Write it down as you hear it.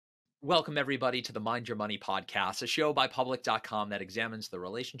Welcome, everybody, to the Mind Your Money podcast, a show by Public.com that examines the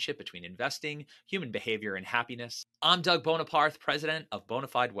relationship between investing, human behavior, and happiness. I'm Doug Bonaparte, president of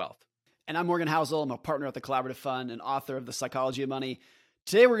Bonafide Wealth. And I'm Morgan Housel. I'm a partner at the Collaborative Fund and author of The Psychology of Money.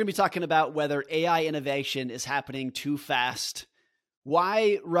 Today, we're going to be talking about whether AI innovation is happening too fast,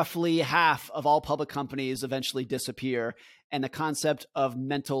 why roughly half of all public companies eventually disappear, and the concept of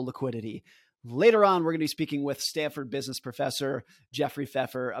mental liquidity. Later on, we're going to be speaking with Stanford business professor Jeffrey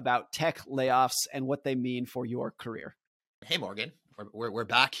Pfeffer about tech layoffs and what they mean for your career. Hey, Morgan, we're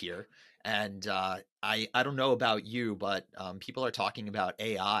back here. And I don't know about you, but people are talking about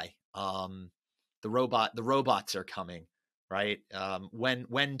AI. The robots are coming, right?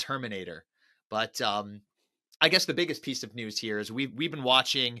 When Terminator. But I guess the biggest piece of news here is we've been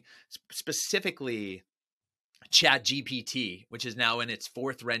watching specifically ChatGPT, which is now in its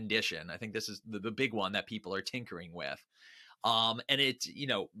fourth rendition. I think this is the big one that people are tinkering with. And it's,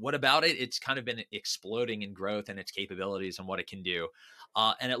 what about it? It's kind of been exploding in growth and its capabilities and what it can do.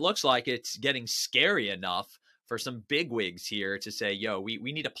 And it looks like it's getting scary enough for some bigwigs here to say,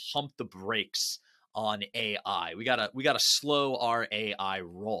 we need to pump the brakes on AI. We gotta slow our AI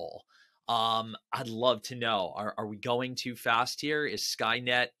roll. I'd love to know, are we going too fast here? Is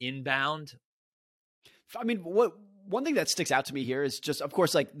Skynet inbound? I mean, one thing that sticks out to me here is just, of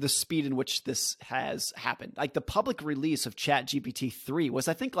course, like the speed in which this has happened. Like the public release of ChatGPT 3 was,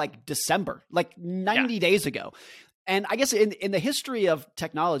 I think, like December, like 90 days ago. And I guess in the history of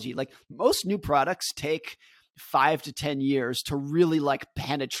technology, like most new products take 5 to 10 years to really like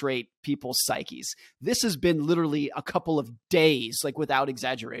penetrate people's psyches. This has been literally a couple of days, like without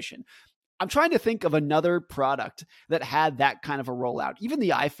exaggeration. I'm trying to think of another product that had that kind of a rollout. Even the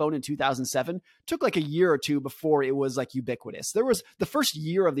iPhone in 2007 took like a year or two before it was like ubiquitous. There was the first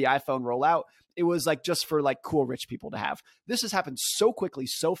year of the iPhone rollout. It was like just for like cool rich people to have. This has happened so quickly,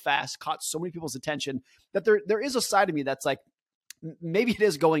 so fast, caught so many people's attention that there is a side of me that's like, maybe it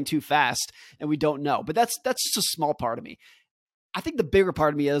is going too fast and we don't know. But that's just a small part of me. I think the bigger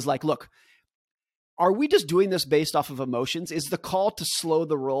part of me is like, look, are we just doing this based off of emotions? Is the call to slow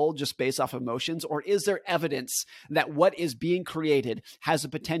the roll just based off emotions? Or is there evidence that what is being created has a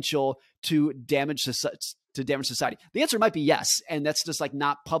potential to damage society? The answer might be yes. And that's just like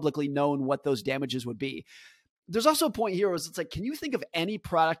not publicly known what those damages would be. There's also a point here where it's like, can you think of any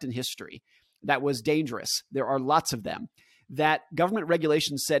product in history that was dangerous? There are lots of them. That government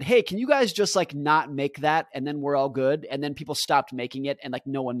regulations said, hey, can you guys just like not make that? And then we're all good. And then people stopped making it and like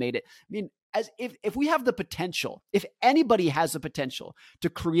no one made it. I mean, as if we have the potential, if anybody has the potential to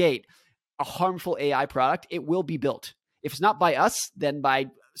create a harmful AI product, it will be built. If it's not by us, then by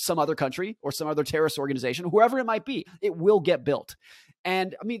some other country or some other terrorist organization, whoever it might be, it will get built.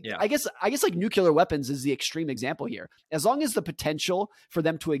 And I mean, I guess like nuclear weapons is the extreme example here. As long as the potential for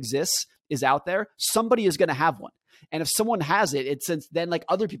them to exist is out there, somebody is going to have one. And if someone has it, it's then like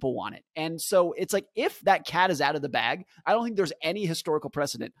other people want it. And so it's like, if that cat is out of the bag, I don't think there's any historical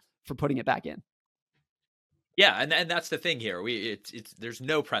precedent for putting it back in. Yeah, and that's the thing here. There's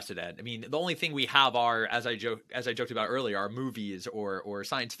no precedent. I mean, the only thing we have are, as I joked about earlier, are movies or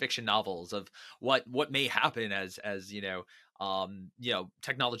science fiction novels of what may happen as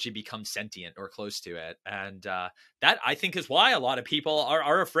technology becomes sentient or close to it. And that, I think, is why a lot of people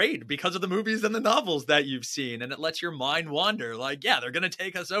are afraid, because of the movies and the novels that you've seen. And it lets your mind wander like, yeah, they're going to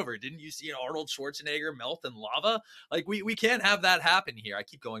take us over. Didn't you see Arnold Schwarzenegger melt in lava? Like we can't have that happen here. I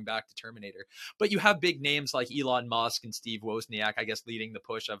keep going back to Terminator. But you have big names like Elon Musk and Steve Wozniak, I guess, leading the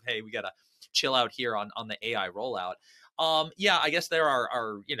push of, hey, we got to chill out here on the AI rollout. I guess there are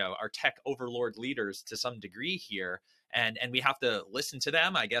our tech overlord leaders to some degree here. And we have to listen to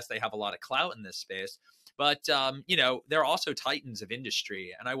them. I guess they have a lot of clout in this space. But, they're also titans of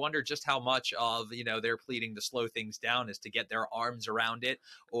industry. And I wonder just how much of, they're pleading to slow things down is to get their arms around it,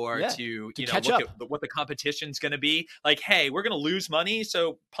 or to look at what the competition's going to be. Like, hey, we're going to lose money,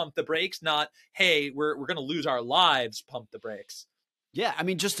 so pump the brakes. Not, hey, we're going to lose our lives, pump the brakes. Yeah, I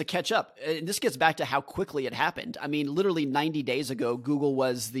mean, just to catch up. And this gets back to how quickly it happened. I mean, literally 90 days ago, Google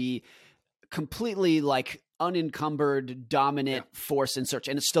was the completely like unencumbered, dominant force in search.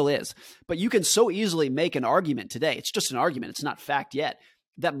 And it still is. But you can so easily make an argument today. It's just an argument. It's not fact yet.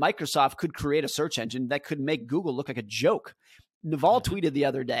 That Microsoft could create a search engine that could make Google look like a joke. Naval tweeted the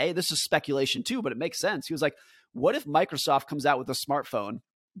other day, this is speculation too, but it makes sense. He was like, what if Microsoft comes out with a smartphone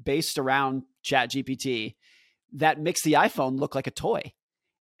based around ChatGPT that makes the iPhone look like a toy?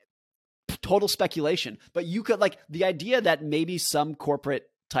 Total speculation. But you could, like, the idea that maybe some corporate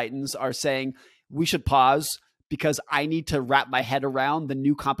titans are saying we should pause because I need to wrap my head around the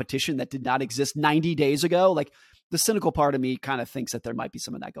new competition that did not exist 90 days ago. Like, the cynical part of me kind of thinks that there might be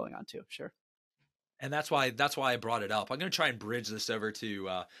some of that going on too. Sure. And that's why I brought it up. I'm going to try and bridge this over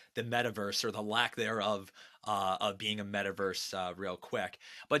to the metaverse, or the lack thereof of being a metaverse real quick.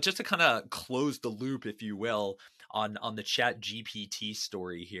 But just to kind of close the loop, if you will, on the Chat GPT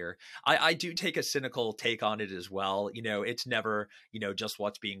story here, I do take a cynical take on it as well. It's never just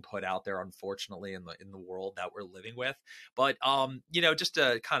what's being put out there, unfortunately, in the world that we're living with. But just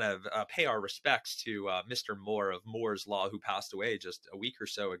to kind of pay our respects to Mr. Moore of Moore's Law, who passed away just a week or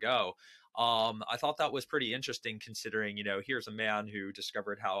so ago. I thought that was pretty interesting, considering, here's a man who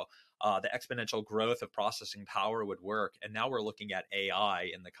discovered how the exponential growth of processing power would work. And now we're looking at AI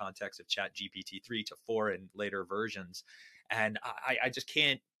in the context of Chat GPT 3 to 4 and later versions. And I just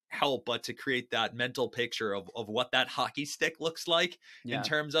can't help but to create that mental picture of what that hockey stick looks like, in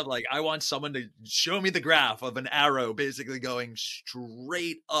terms of, like, I want someone to show me the graph of an arrow basically going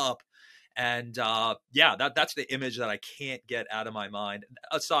straight up. And that's the image that I can't get out of my mind,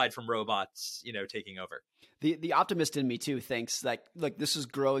 aside from robots, taking over. The optimist in me too thinks like this is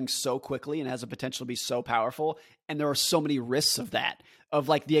growing so quickly and has a potential to be so powerful, and there are so many risks of that, of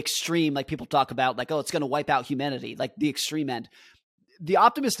like the extreme, like people talk about, like, oh, it's going to wipe out humanity, like the extreme end. The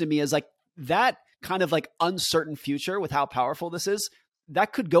optimist in me is like, that kind of like uncertain future with how powerful this is,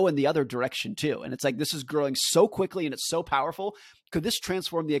 that could go in the other direction too. And it's like, this is growing so quickly and it's so powerful. Could this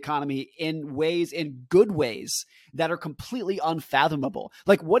transform the economy in good ways that are completely unfathomable?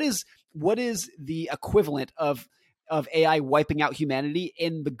 Like, what is the equivalent of AI wiping out humanity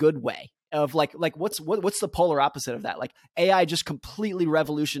in the good way? Of like what's the polar opposite of that? Like, AI just completely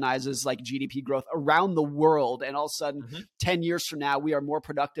revolutionizes like GDP growth around the world, and all of a sudden 10 years from now we are more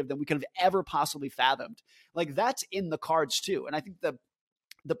productive than we could have ever possibly fathomed. Like, that's in the cards too. And I think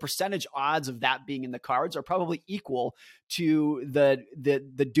the percentage odds of that being in the cards are probably equal to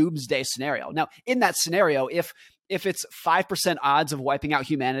the doomsday scenario. Now, in that scenario, if it's 5% odds of wiping out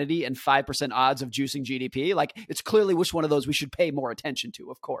humanity and 5% odds of juicing GDP, like, it's clearly which one of those we should pay more attention to,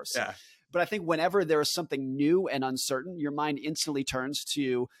 of course. Yeah. But I think whenever there is something new and uncertain, your mind instantly turns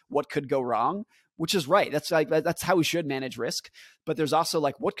to what could go wrong, which is right. That's how we should manage risk. But there's also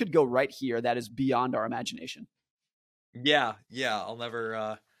like, what could go right here that is beyond our imagination. Yeah. I'll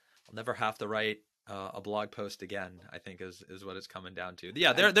never have to write a blog post again, I think is what it's coming down to.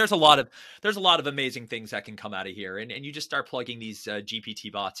 Yeah, there's a lot of amazing things that can come out of here, and you just start plugging these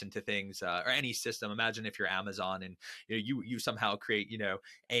GPT bots into things, or any system. Imagine if you're Amazon and you somehow create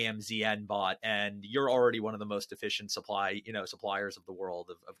AMZN bot, and you're already one of the most efficient suppliers of the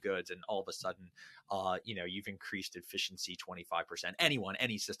world of goods, and all of a sudden you've increased efficiency 25%.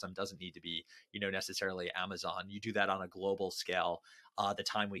 Any system doesn't need to be necessarily Amazon. You do that on a global scale the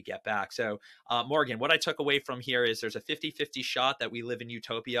time we get back. So Morgan, what I took away from here is there's a 50-50 shot that we live in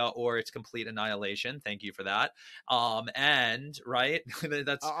utopia or it's complete annihilation. Thank you for that. And right,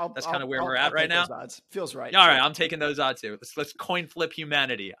 that's kind of where we're at right now. Odds. Feels right. All right, I'm taking those odds too. Let's coin flip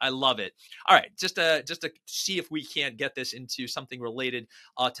humanity. I love it. All right, just to see if we can't get this into something related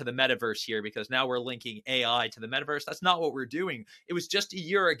to the metaverse here, because now we're linking AI to the metaverse. That's not what we're doing. It was just a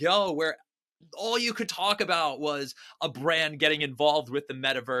year ago where all you could talk about was a brand getting involved with the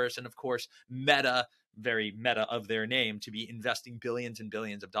metaverse, and of course Meta, very meta of their name, to be investing billions and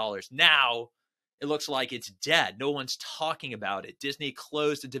billions of dollars. Now it looks like it's dead. No one's talking about it. Disney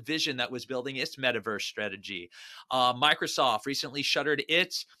closed a division that was building its metaverse strategy. Microsoft recently shuttered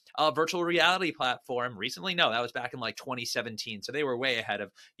its virtual reality platform. Recently? No, that was back in like 2017. So they were way ahead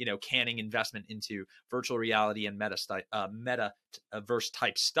of, canning investment into virtual reality and metaverse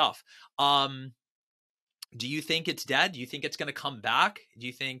type stuff. Do you think it's dead? Do you think it's going to come back? Do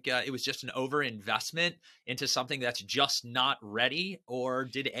you think it was just an overinvestment into something that's just not ready? Or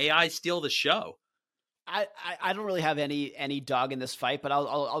did AI steal the show? I don't really have any dog in this fight, but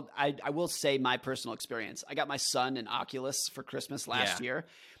I will say my personal experience. I got my son an Oculus for Christmas last year,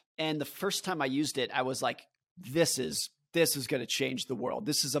 and the first time I used it, I was like, this is going to change the world.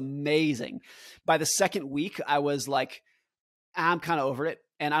 This is amazing. By the second week, I was like, I'm kind of over it,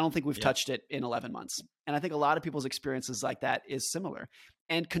 and I don't think we've touched it in 11 months. And I think a lot of people's experiences like that is similar.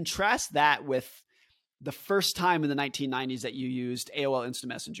 And contrast that with the first time in the 1990s that you used AOL Instant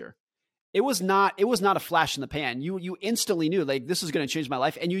Messenger. It was not a flash in the pan. You instantly knew, like, this is going to change my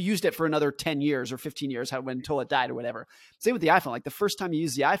life. And you used it for another 10 years or 15 years until it died or whatever. Same with the iPhone. Like, the first time you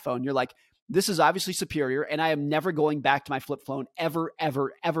use the iPhone, you're like, this is obviously superior, and I am never going back to my flip phone ever,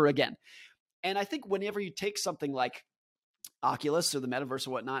 ever, ever again. And I think whenever you take something like Oculus or the metaverse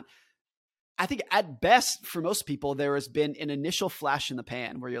or whatnot, I think at best for most people, there has been an initial flash in the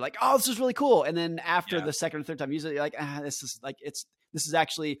pan where you're like, oh, this is really cool. And then after the second or third time you use it, you're like, this is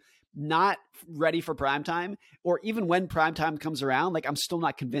actually not ready for prime time, or even when prime time comes around, like I'm still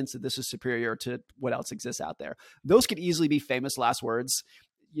not convinced that this is superior to what else exists out there. Those could easily be famous last words,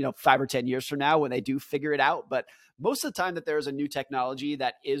 5 or 10 years from now when they do figure it out. But most of the time that there is a new technology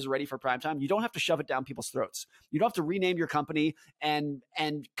that is ready for prime time, you don't have to shove it down people's throats. You don't have to rename your company and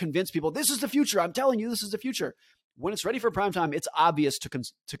convince people this is the future. I'm telling you, this is the future. When it's ready for prime time, it's obvious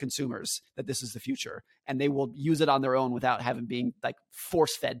to consumers that this is the future, and they will use it on their own without having being like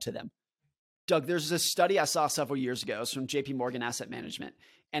force fed to them. Doug, there's this study I saw several years ago. It's from JP Morgan Asset Management,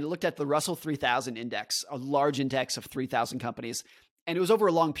 and it looked at the Russell 3000 index, a large index of 3,000 companies. And it was over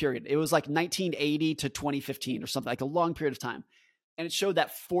a long period. It was like 1980 to 2015 or something, like a long period of time. And it showed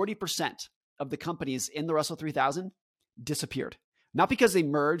that 40% of the companies in the Russell 3000 disappeared. Not because they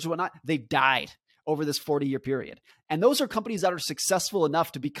merged or whatnot, they died over this 40-year period. And those are companies that are successful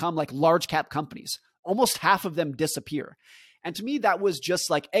enough to become like large cap companies. Almost half of them disappear. And to me, that was just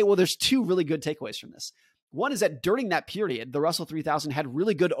like, hey, well, there's two really good takeaways from this. One is that during that period, the Russell 3000 had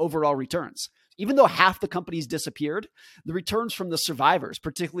really good overall returns. Even though half the companies disappeared, the returns from the survivors,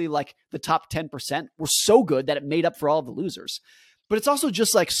 particularly like the top 10%, were so good that it made up for all of the losers. But it's also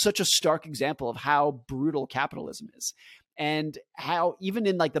just like such a stark example of how brutal capitalism is. And how even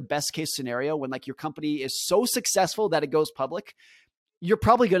in like the best case scenario, when like your company is so successful that it goes public, you're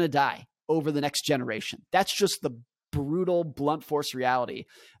probably going to die over the next generation. That's just the brutal, blunt force reality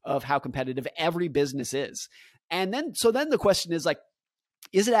of how competitive every business is. And then the question is like,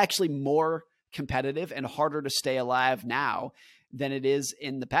 is it actually more competitive and harder to stay alive now than it is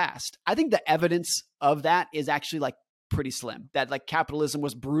in the past? I think the evidence of that is actually like pretty slim, that like capitalism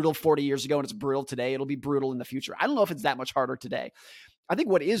was brutal 40 years ago and it's brutal today. It'll be brutal in the future. I don't know if it's that much harder today. I think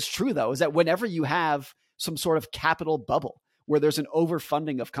what is true though, is that whenever you have some sort of capital bubble where there's an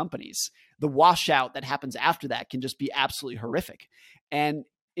overfunding of companies, the washout that happens after that can just be absolutely horrific. And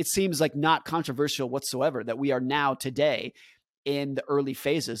it seems like not controversial whatsoever that we are now today in the early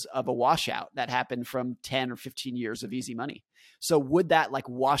phases of a washout that happened from 10 or 15 years of easy money. So would that like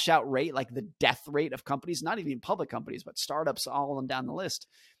washout rate, like the death rate of companies, not even public companies, but startups, all of them down the list,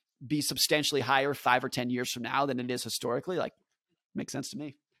 be substantially higher 5 or 10 years from now than it is historically? Like, makes sense to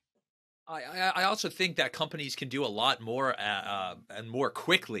me. I also think that companies can do a lot more and more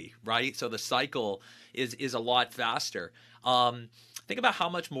quickly, right? So the cycle is a lot faster. Think about how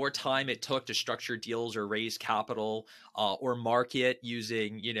much more time it took to structure deals or raise capital or market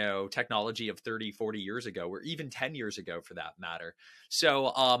using, technology of 30, 40 years ago, or even 10 years ago for that matter.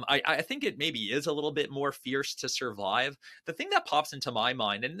 So I think it maybe is a little bit more fierce to survive. The thing that pops into my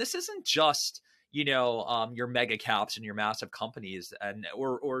mind, and this isn't just your mega caps and your massive companies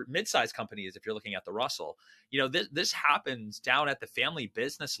or mid-sized companies. If you're looking at the Russell, this happens down at the family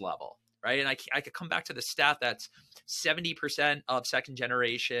business level, right? And I could come back to the stat that's 70% of second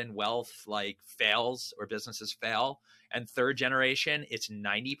generation wealth like fails or businesses fail, and third generation it's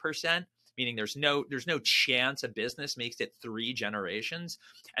 90%. Meaning there's no chance a business makes it 3 generations.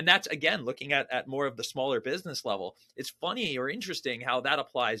 And that's, again, looking at more of the smaller business level. It's funny or interesting how that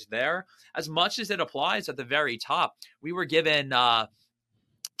applies there as much as it applies at the very top. We were given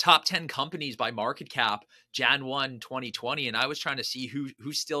top 10 companies by market cap Jan 1, 2020, and I was trying to see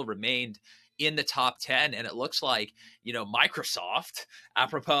who still remained in the top 10. And it looks like, Microsoft,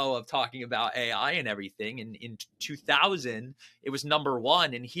 apropos of talking about AI and everything, in 2000, it was number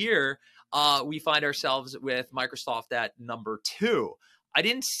 1. And here we find ourselves with Microsoft at number 2. I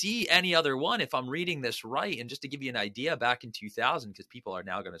didn't see any other one, if I'm reading this right. And just to give you an idea, back in 2000, because people are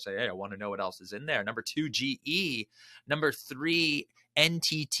now going to say, hey, I want to know what else is in there. Number 2, GE. Number 3,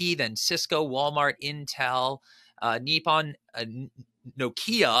 NTT, then Cisco, Walmart, Intel, Nippon,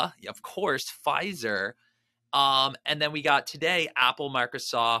 Nokia, of course, Pfizer. And then we got today, Apple,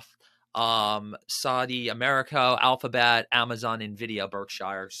 Microsoft, Saudi, America, Alphabet, Amazon, NVIDIA,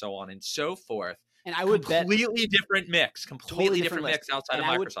 Berkshire, so on and so forth. And I would bet completely different mix outside of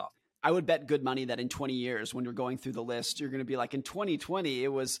Microsoft. I would bet good money that in 20 years, when you're going through the list, you're going to be like, in 2020,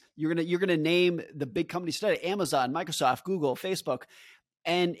 you're going to name the big companies today: Amazon, Microsoft, Google, Facebook.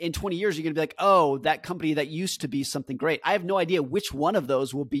 And in 20 years, you're going to be like, oh, that company that used to be something great. I have no idea which one of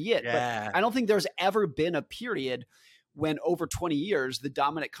those will be it. Yeah. But I don't think there's ever been a period when over 20 years, the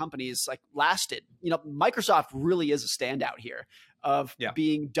dominant companies like lasted. Microsoft really is a standout here of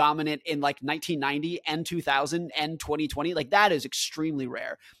being dominant in like 1990 and 2000 and 2020. Like that is extremely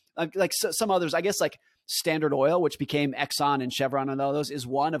rare. Like some others, I guess like Standard Oil, which became Exxon and Chevron and all those, is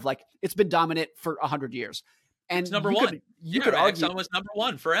one of like, it's been dominant for 100 years. And it's number 1. You could argue Exxon was number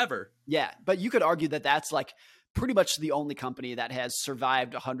 1 forever. Yeah. But you could argue that that's like pretty much the only company that has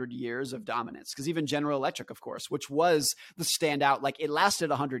survived 100 years of dominance. Because even General Electric, of course, which was the standout, like it lasted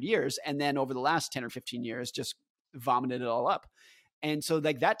 100 years. And then over the last 10 or 15 years, just vomited it all up. And so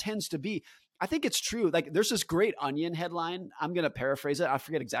like that tends to be, I think it's true. Like there's this great Onion headline. I'm going to paraphrase it. I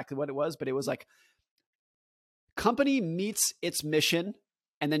forget exactly what it was, but it was like, company meets its mission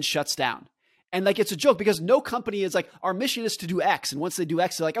and then shuts down. And like, it's a joke because no company is like, our mission is to do X. And once they do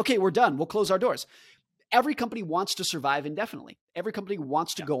X, they're like, okay, we're done. We'll close our doors. Every company wants to survive indefinitely. Every company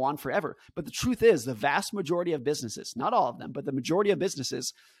wants to go on forever. But the truth is the vast majority of businesses, not all of them, but the majority of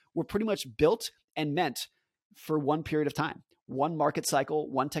businesses were pretty much built and meant for one period of time, one market cycle,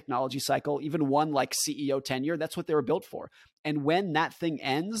 one technology cycle, even one like CEO tenure. That's what they were built for. And when that thing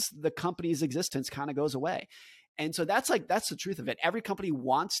ends, the company's existence kind of goes away. And so that's the truth of it. Every company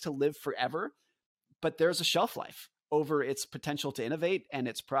wants to live forever, but there's a shelf life over its potential to innovate and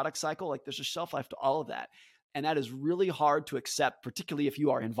its product cycle. Like there's a shelf life to all of that. And that is really hard to accept, particularly if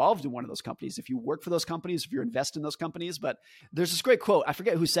you are involved in one of those companies, if you work for those companies, if you're invested in those companies. But there's this great quote. I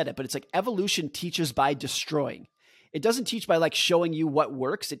forget who said it, but it's like evolution teaches by destroying. It doesn't teach by like showing you what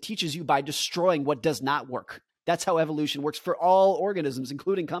works. It teaches you by destroying what does not work. That's how evolution works for all organisms,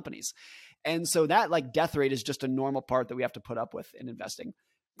 including companies. And so that like death rate is just a normal part that we have to put up with in investing.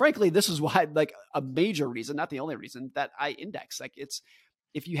 Frankly, this is why like a major reason, not the only reason, that I index. Like it's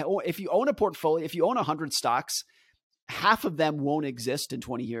if you own a portfolio, if you own 100 stocks, half of them won't exist in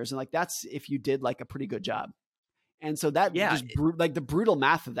 20 years. And like that's if you did like a pretty good job. And so that just like the brutal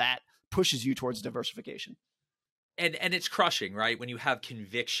math of that pushes you towards diversification. And it's crushing, right? When you have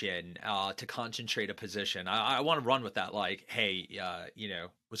conviction to concentrate a position. I want to run with that, like, hey,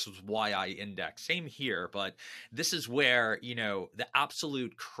 this is why I index. Same here, but this is where, the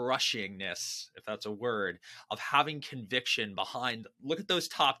absolute crushingness, if that's a word, of having conviction behind, look at those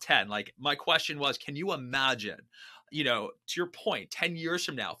top 10. Like my question was, can you imagine, to your point, 10 years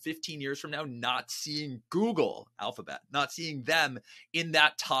from now, 15 years from now, not seeing Google, Alphabet, not seeing them in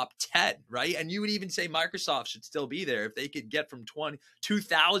that top 10, right? And you would even say Microsoft should still be there if they could get from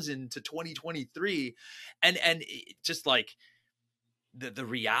 2000 to 2023. And just like the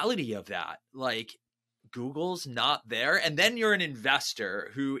reality of that, like Google's not there. And then you're an investor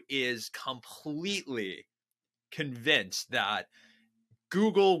who is completely convinced that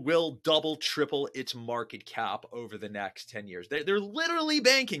Google will double, triple its market cap over the next 10 years. They're literally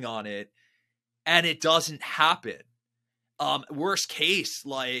banking on it, and it doesn't happen. Worst case,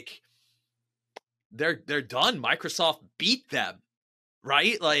 like they're done. Microsoft beat them,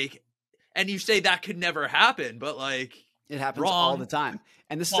 right? Like, and you say that could never happen, but like it happens all the time.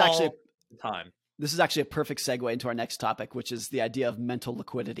 And this is actually a perfect segue into our next topic, which is the idea of mental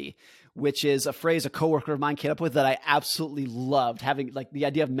liquidity, which is a phrase a coworker of mine came up with that I absolutely loved, having like the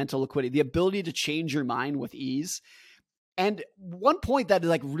idea of mental liquidity, the ability to change your mind with ease. And one point that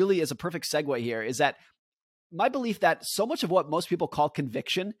like really is a perfect segue here is that my belief that so much of what most people call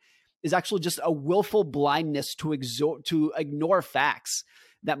conviction is actually just a willful blindness to ignore facts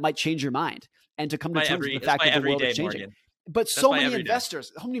that might change your mind and to come to terms with the fact that the world is changing. Morgan. But so many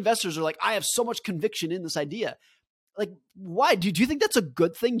investors are like, I have so much conviction in this idea. Like, why? Do you think that's a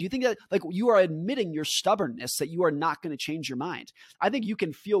good thing? Do you think that like you are admitting your stubbornness, that you are not going to change your mind? I think you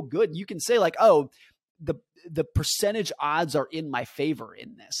can feel good. You can say like, oh, the percentage odds are in my favor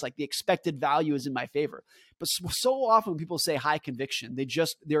in this. Like the expected value is in my favor. But so often when people say high conviction,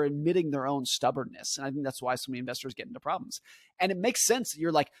 they're admitting their own stubbornness. And I think that's why so many investors get into problems. And it makes sense.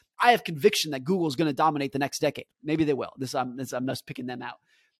 You're like, I have conviction that Google's going to dominate the next decade. Maybe they will. I'm just picking them out.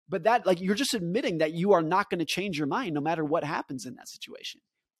 But that like, you're just admitting that you are not going to change your mind no matter what happens in that situation.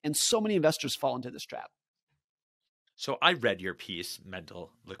 And so many investors fall into this trap. So I read your piece,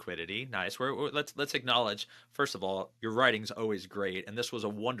 Mental Liquidity. Nice. Let's acknowledge, first of all, your writing's always great, and this was a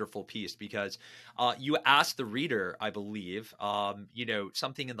wonderful piece because you asked the reader, I believe,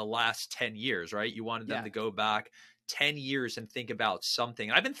 something in the last 10 years, right? You wanted them to go back 10 years and think about something.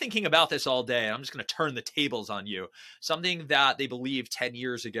 And I've been thinking about this all day. I'm just going to turn the tables on you. Something that they believed 10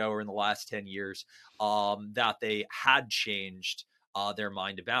 years ago or in the last 10 years that they had changed their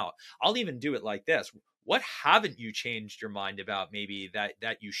mind about. I'll even do it like this. What haven't you changed your mind about maybe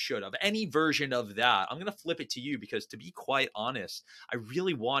that you should have? Any version of that. I'm going to flip it to you because, to be quite honest, I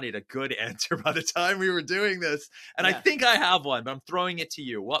really wanted a good answer by the time we were doing this. And I think I have one, but I'm throwing it to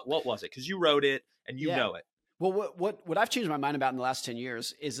you. What was it? Because you wrote it and you know it. Well, what I've changed my mind about in the last 10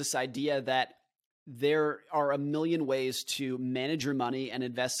 years is this idea that there are a million ways to manage your money and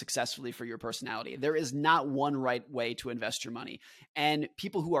invest successfully for your personality. There is not one right way to invest your money. And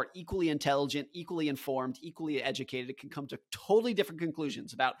people who are equally intelligent, equally informed, equally educated can come to totally different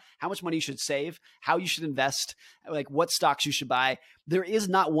conclusions about how much money you should save, how you should invest, like what stocks you should buy. There is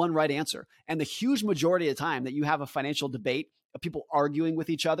not one right answer. And the huge majority of the time that you have a financial debate of people arguing with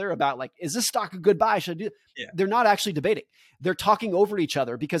each other about like, is this stock a good buy? Should I do? Yeah. They're not actually debating. They're talking over each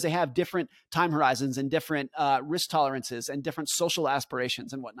other because they have different time horizons and different risk tolerances and different social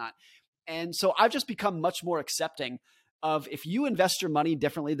aspirations and whatnot. And so I've just become much more accepting of if you invest your money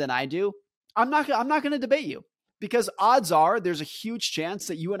differently than I do, I'm not going to debate you, because odds are there's a huge chance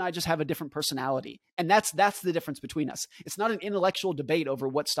that you and I just have a different personality. And that's the difference between us. It's not an intellectual debate over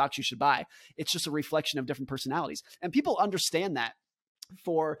what stocks you should buy. It's just a reflection of different personalities. And people understand that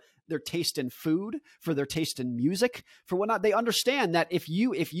for their taste in food, for their taste in music, for whatnot. They understand that if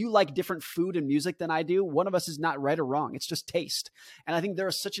you like different food and music than I do, one of us is not right or wrong. It's just taste. And I think there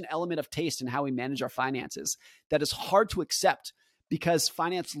is such an element of taste in how we manage our finances that is hard to accept, because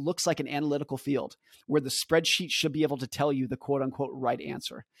finance looks like an analytical field where the spreadsheet should be able to tell you the quote unquote right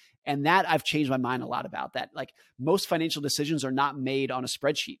answer. And that I've changed my mind a lot about that. Like, most financial decisions are not made on a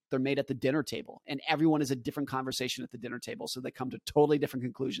spreadsheet. They're made at the dinner table, and everyone is a different conversation at the dinner table. So they come to totally different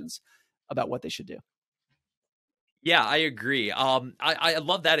conclusions about what they should do. Yeah, I agree. I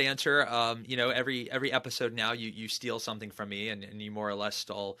love that answer. Every episode now you steal something from me, and you more or less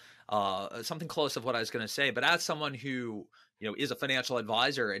stole something close of what I was going to say. But as someone who is a financial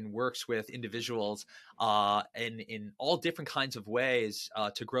advisor and works with individuals in all different kinds of ways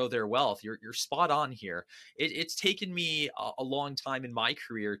to grow their wealth, you're spot on here. It's taken me a long time in my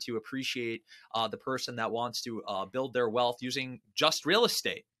career to appreciate the person that wants to build their wealth using just real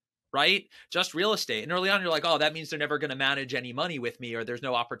estate. Right? Just real estate. And early on, you're like, oh, that means they're never going to manage any money with me, or there's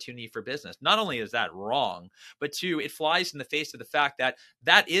no opportunity for business. Not only is that wrong, but two, it flies in the face of the fact that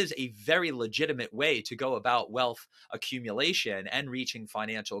that is a very legitimate way to go about wealth accumulation and reaching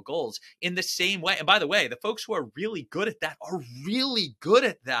financial goals in the same way. And by the way, the folks who are really good at that are really good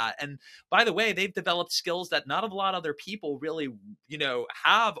at that. And by the way, they've developed skills that not a lot of other people really,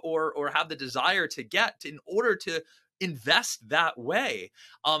 have or have the desire to get in order to invest that way.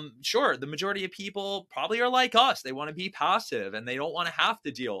 Sure, the majority of people probably are like us. They want to be passive and they don't want to have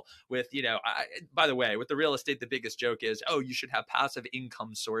to deal with, by the way, with the real estate, the biggest joke is, oh, you should have passive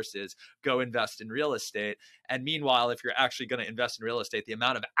income sources, go invest in real estate. And meanwhile, if you're actually going to invest in real estate, the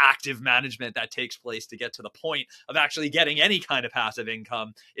amount of active management that takes place to get to the point of actually getting any kind of passive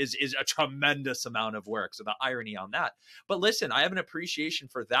income is a tremendous amount of work. So the irony on that. But listen, I have an appreciation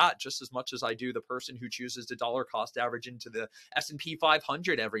for that just as much as I do the person who chooses to dollar cost average into the S&P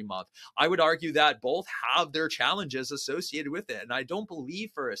 500 every month. I would argue that both have their challenges associated with it. And I don't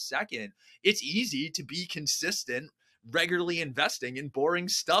believe for a second it's easy to be consistent regularly investing in boring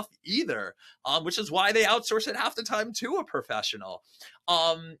stuff either, which is why they outsource it half the time to a professional.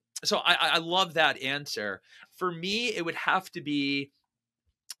 So I love that answer. For me, it would have to be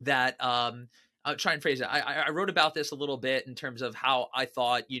that I'll try and phrase it. I wrote about this a little bit in terms of how I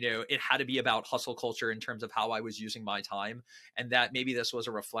thought, it had to be about hustle culture in terms of how I was using my time. And that maybe this was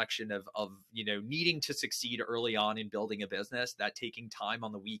a reflection of needing to succeed early on in building a business, that taking time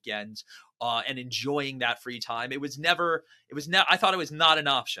on the weekends and enjoying that free time. I thought it was not an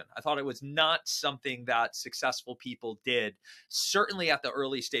option. I thought it was not something that successful people did, certainly at the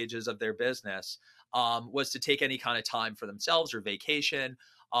early stages of their business, was to take any kind of time for themselves or vacation.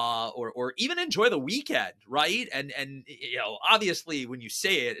 Or even enjoy the weekend, right? And obviously when you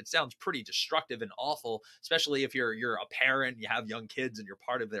say it, it sounds pretty destructive and awful, especially if you're a parent, you have young kids and you're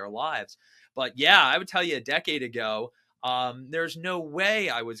part of their lives. But yeah, I would tell you a decade ago, there's no way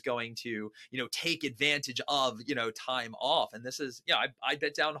I was going to, take advantage of, time off. And this is, I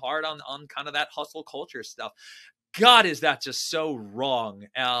bit down hard on kind of that hustle culture stuff. God, is that just so wrong?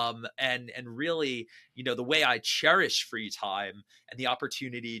 And really, the way I cherish free time and the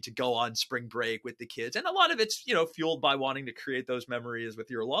opportunity to go on spring break with the kids. And a lot of it's, fueled by wanting to create those memories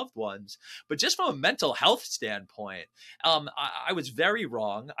with your loved ones. But just from a mental health standpoint, I was very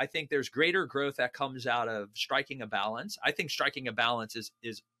wrong. I think there's greater growth that comes out of striking a balance. I think striking a balance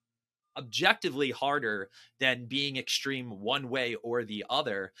is objectively harder than being extreme one way or the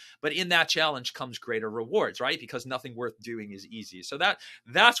other. But in that challenge comes greater rewards, right? Because nothing worth doing is easy. So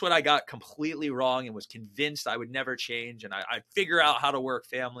that's what I got completely wrong and was convinced I would never change. And I figure out how to work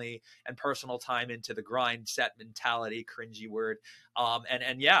family and personal time into the grind set mentality, cringy word.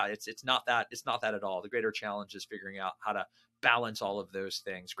 And yeah, it's not that at all. The greater challenge is figuring out how to balance all of those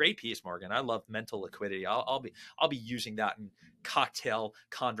things. Great piece, Morgan. I love mental liquidity. I'll be using that in cocktail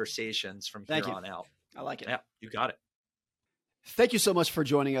conversations from here on out. I like it. Yeah, you got it. Thank you so much for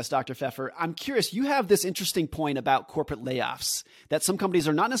joining us, Dr. Pfeffer. I'm curious, you have this interesting point about corporate layoffs, that some companies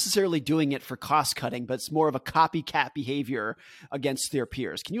are not necessarily doing it for cost cutting, but it's more of a copycat behavior against their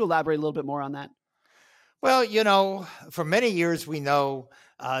peers. Can you elaborate a little bit more on that? Well, for many years, we know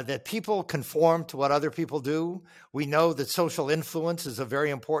that people conform to what other people do. We know that social influence is a very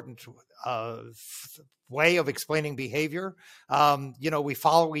important way of explaining behavior. We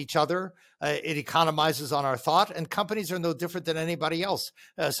follow each other. It economizes on our thought, and companies are no different than anybody else.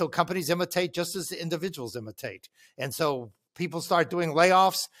 So companies imitate just as individuals imitate. And so people start doing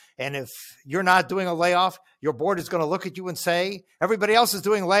layoffs. And if you're not doing a layoff, your board is going to look at you and say, everybody else is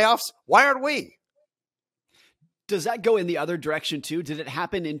doing layoffs. Why aren't we? Does that go in the other direction too? Did it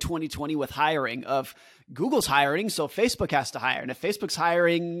happen in 2020 with hiring of Google's hiring, so Facebook has to hire, and if Facebook's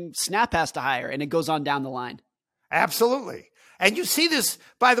hiring, Snap has to hire, and it goes on down the line? Absolutely. And you see this,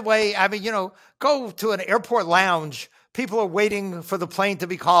 by the way, go to an airport lounge. People are waiting for the plane to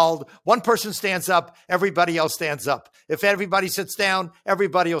be called. One person stands up, everybody else stands up. If everybody sits down,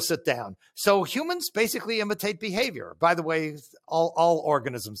 everybody will sit down. So humans basically imitate behavior. By the way, all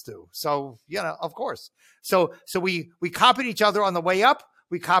organisms do. So, of course. So we copied each other on the way up.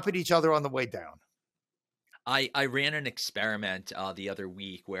 We copied each other on the way down. I ran an experiment the other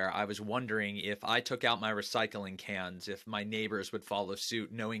week where I was wondering if I took out my recycling cans, if my neighbors would follow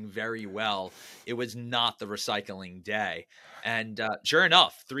suit, knowing very well it was not the recycling day. And sure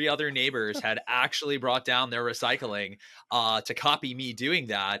enough, 3 other neighbors had actually brought down their recycling to copy me doing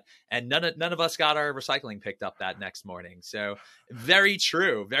that. And none of us got our recycling picked up that next morning. So very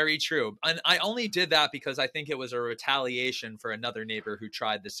true, very true. And I only did that because I think it was a retaliation for another neighbor who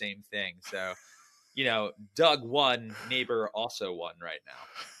tried the same thing. So Doug won, neighbor also won right now.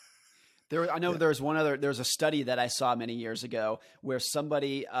 There's a study that I saw many years ago where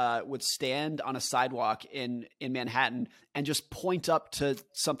somebody would stand on a sidewalk in Manhattan and just point up to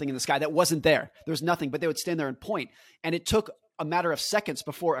something in the sky that wasn't there. There's nothing, but they would stand there and point. And it took a matter of seconds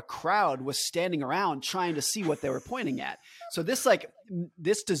before a crowd was standing around trying to see what they were pointing at. So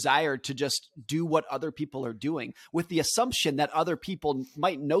this desire to just do what other people are doing with the assumption that other people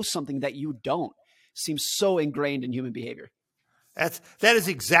might know something that you don't seems so ingrained in human behavior. That is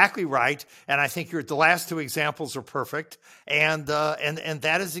exactly right. And I think the last 2 examples are perfect. And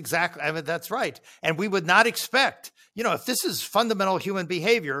that is exactly, that's right. And we would not expect, if this is fundamental human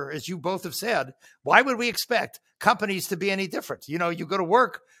behavior, as you both have said, why would we expect companies to be any different? You go to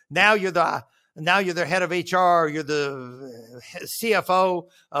work, now you're the head of HR, you're the CFO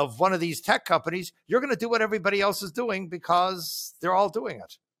of one of these tech companies. You're going to do what everybody else is doing because they're all doing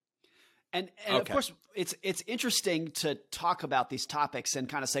it. And Of course, it's interesting to talk about these topics and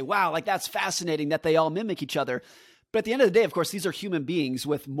kind of say, wow, that's fascinating that they all mimic each other. But at the end of the day, of course, these are human beings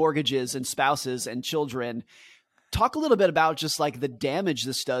with mortgages and spouses and children. Talk a little bit about just the damage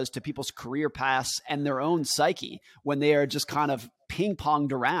this does to people's career paths and their own psyche when they are just kind of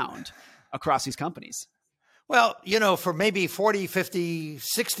ping-ponged around across these companies. Well, for maybe 40, 50,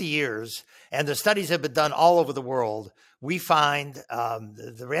 60 years, and the studies have been done all over the world, we find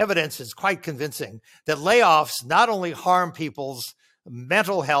the evidence is quite convincing that layoffs not only harm people's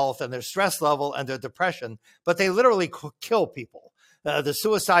mental health and their stress level and their depression, but they literally kill people. The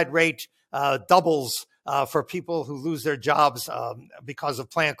suicide rate doubles for people who lose their jobs because of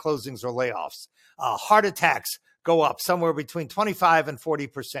plant closings or layoffs. Heart attacks go up somewhere between 25 and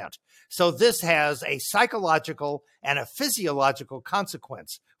 40%. So this has a psychological and a physiological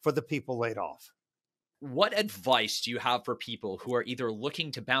consequence for the people laid off. What advice do you have for people who are either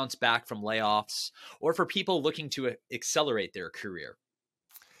looking to bounce back from layoffs or for people looking to accelerate their career?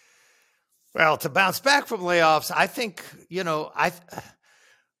 Well, to bounce back from layoffs, I think,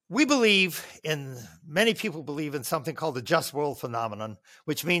 many people believe in something called the just world phenomenon,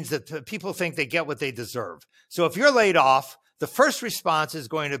 which means that people think they get what they deserve. So if you're laid off, the first response is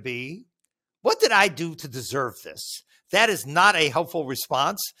going to be, what did I do to deserve this? That is not a helpful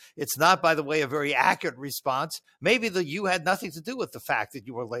response. It's not, by the way, a very accurate response. Maybe you had nothing to do with the fact that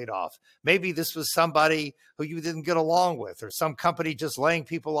you were laid off. Maybe this was somebody who you didn't get along with, or some company just laying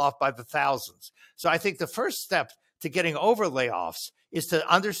people off by the thousands. So I think the first step to getting over layoffs is to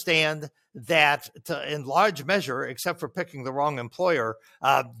understand that in large measure, except for picking the wrong employer,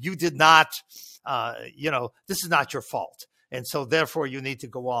 you did not, this is not your fault. And so therefore you need to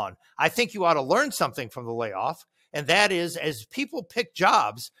go on. I think you ought to learn something from the layoff. And that is, as people pick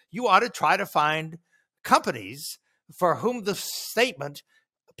jobs, you ought to try to find companies for whom the statement,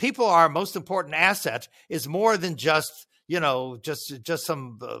 people are our most important asset, is more than just, just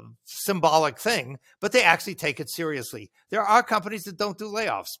some symbolic thing, but they actually take it seriously. There are companies that don't do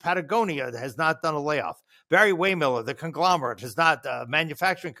layoffs. Patagonia has not done a layoff. Barry Waymiller, the conglomerate, has not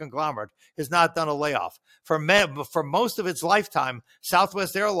manufacturing conglomerate, has not done a layoff. For most of its lifetime,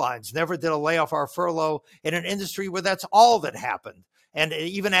 Southwest Airlines never did a layoff or a furlough in an industry where that's all that happened. And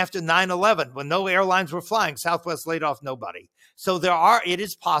even after 9/11, when no airlines were flying, Southwest laid off nobody. So it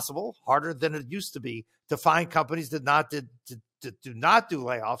is possible, harder than it used to be, to find companies that do not do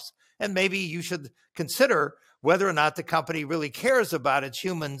layoffs. And maybe you should consider whether or not the company really cares about its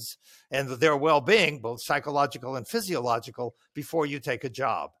humans and their well-being, both psychological and physiological, before you take a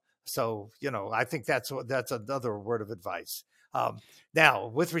job. So, I think that's another word of advice. Now,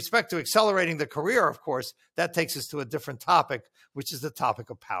 with respect to accelerating the career, of course, that takes us to a different topic, which is the topic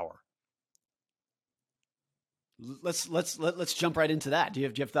of power. Let's jump right into that. Do you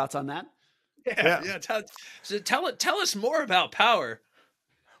have thoughts on that? Yeah. Tell us more about power.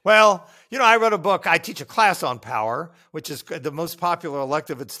 Well, I wrote a book. I teach a class on power, which is the most popular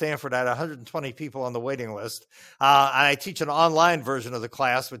elective at Stanford. I had 120 people on the waiting list. I teach an online version of the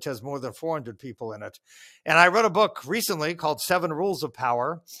class, which has more than 400 people in it. And I wrote a book recently called 7 Rules of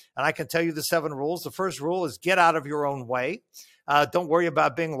Power. And I can tell you the 7 rules. The first rule is get out of your own way. Don't worry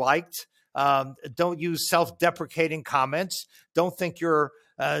about being liked. Don't use self-deprecating comments. Don't think you're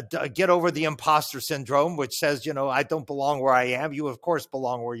get over the imposter syndrome, which says, I don't belong where I am. You, of course,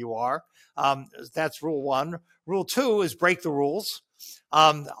 belong where you are. That's rule 1. Rule 2 is break the rules.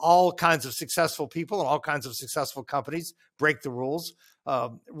 All kinds of successful people and all kinds of successful companies break the rules.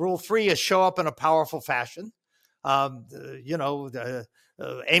 Rule 3 is show up in a powerful fashion.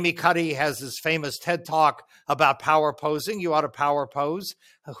 Amy Cuddy has this famous TED talk about power posing. You ought to power pose.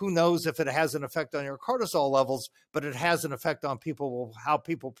 Who knows if it has an effect on your cortisol levels, but it has an effect on how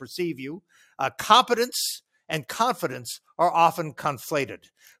people perceive you. Competence and confidence are often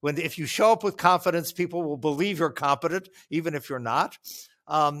conflated. If you show up with confidence, people will believe you're competent, even if you're not.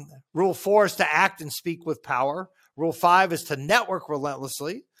 Rule 4 is to act and speak with power. Rule 5 is to network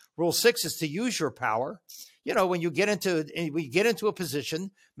relentlessly. Rule 6 is to use your power. When you get into a position,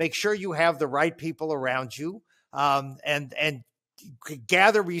 make sure you have the right people around you, and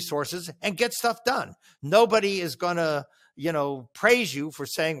gather resources and get stuff done. Nobody is going to, praise you for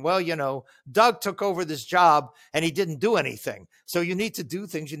saying, well, Doug took over this job and he didn't do anything. So you need to do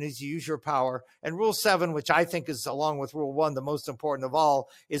things. You need to use your power. And rule 7, which I think is, along with rule 1, the most important of all,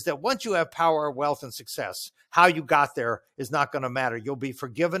 is that once you have power, wealth, and success, how you got there is not going to matter. You'll be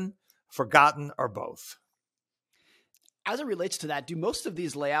forgiven, forgotten, or both. As it relates to that, do most of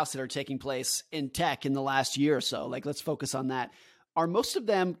these layoffs that are taking place in tech in the last year or so, let's focus on that, are most of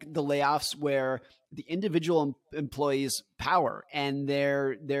them the layoffs where the individual employees' power and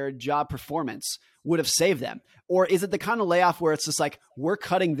their job performance would have saved them? Or is it the kind of layoff where it's just like, we're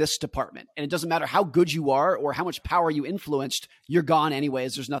cutting this department and it doesn't matter how good you are or how much power you influenced, you're gone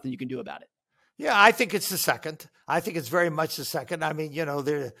anyways, there's nothing you can do about it? Yeah, I think it's the second. I think it's very much the second. I mean,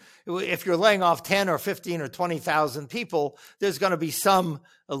 if you're laying off 10 or 15 or 20,000 people, there's going to be some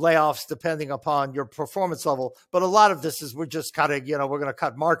layoffs depending upon your performance level. But a lot of this is we're just cutting, we're going to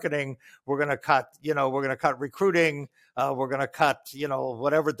cut marketing. We're going to cut, we're going to cut recruiting. We're going to cut,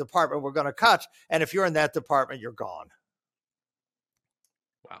 whatever department we're going to cut. And if you're in that department, you're gone.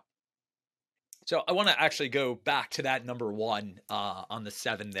 So I want to actually go back to that number 1 on the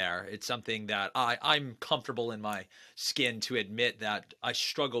 7 there. It's something that I'm comfortable in my skin to admit that I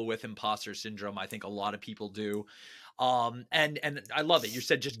struggle with imposter syndrome. I think a lot of people do. And I love it. You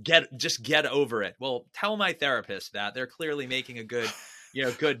said just get over it. Well, tell my therapist that. They're clearly making a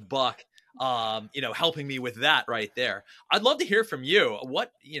good buck, helping me with that right there. I'd love to hear from you.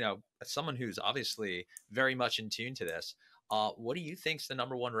 What, as someone who's obviously very much in tune to this, what do you think is the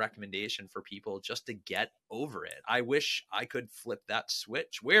number 1 recommendation for people just to get over it? I wish I could flip that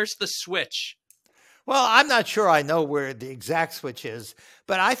switch. Where's the switch? Well, I'm not sure I know where the exact switch is,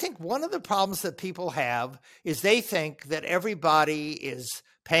 but I think one of the problems that people have is they think that everybody is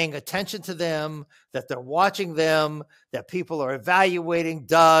paying attention to them, that they're watching them, that people are evaluating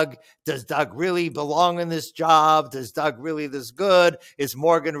Doug. Does Doug really belong in this job? Does Doug really this good? Is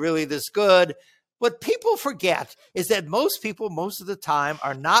Morgan really this good? What people forget is that most people, most of the time,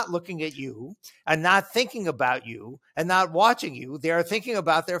 are not looking at you and not thinking about you and not watching you. They are thinking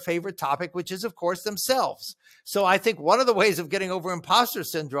about their favorite topic, which is, of course, themselves. So I think one of the ways of getting over imposter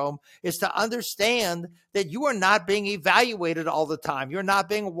syndrome is to understand that you are not being evaluated all the time. You're not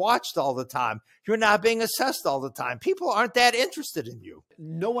being watched all the time. You're not being assessed all the time. People aren't that interested in you.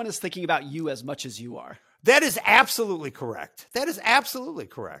 No one is thinking about you as much as you are. That is absolutely correct. That is absolutely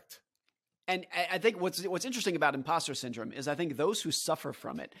correct. And I think what's interesting about imposter syndrome is I think those who suffer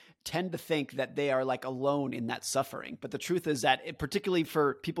from it tend to think that they are like alone in that suffering. But the truth is that particularly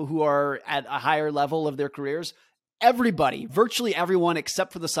for people who are at a higher level of their careers, everybody, virtually everyone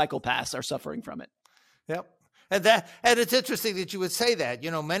except for the psychopaths are suffering from it. Yep. And it's interesting that you would say that.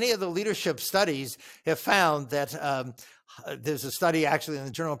 Many of the leadership studies have found that there's a study actually in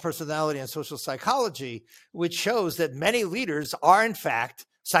the Journal of Personality and Social Psychology, which shows that many leaders are in fact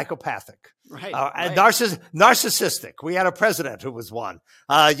psychopathic, right? And narcissistic. We had a president who was one,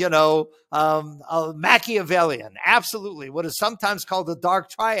 Machiavellian. Absolutely. What is sometimes called the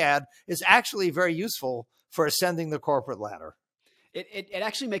dark triad is actually very useful for ascending the corporate ladder. It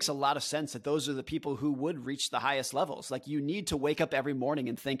actually makes a lot of sense that those are the people who would reach the highest levels. Like, you need to wake up every morning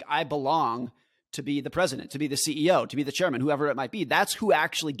and think, I belong to be the president, to be the CEO, to be the chairman, whoever it might be. That's who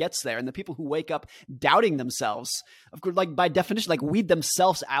actually gets there. And the people who wake up doubting themselves, of course, like by definition, like weed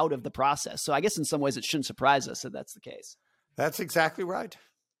themselves out of the process. So I guess in some ways it shouldn't surprise us that that's the case. That's exactly right.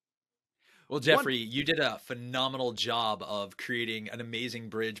 Well, Jeffrey, you did a phenomenal job of creating an amazing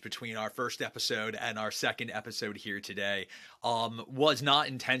bridge between our first episode and our second episode here today. Was not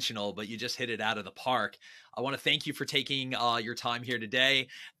intentional, but you just hit it out of the park. I want to thank you for taking your time here today.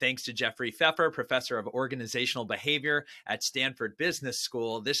 Thanks to Jeffrey Pfeffer, Professor of Organizational Behavior at Stanford Business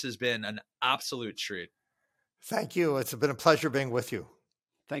School. This has been an absolute treat. Thank you. It's been a pleasure being with you.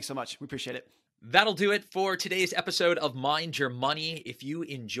 Thanks so much. We appreciate it. That'll do it for today's episode of Mind Your Money. If you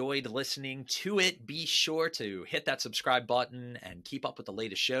enjoyed listening to it, be sure to hit that subscribe button and keep up with the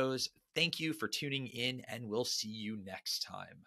latest shows. Thank you for tuning in, and we'll see you next time.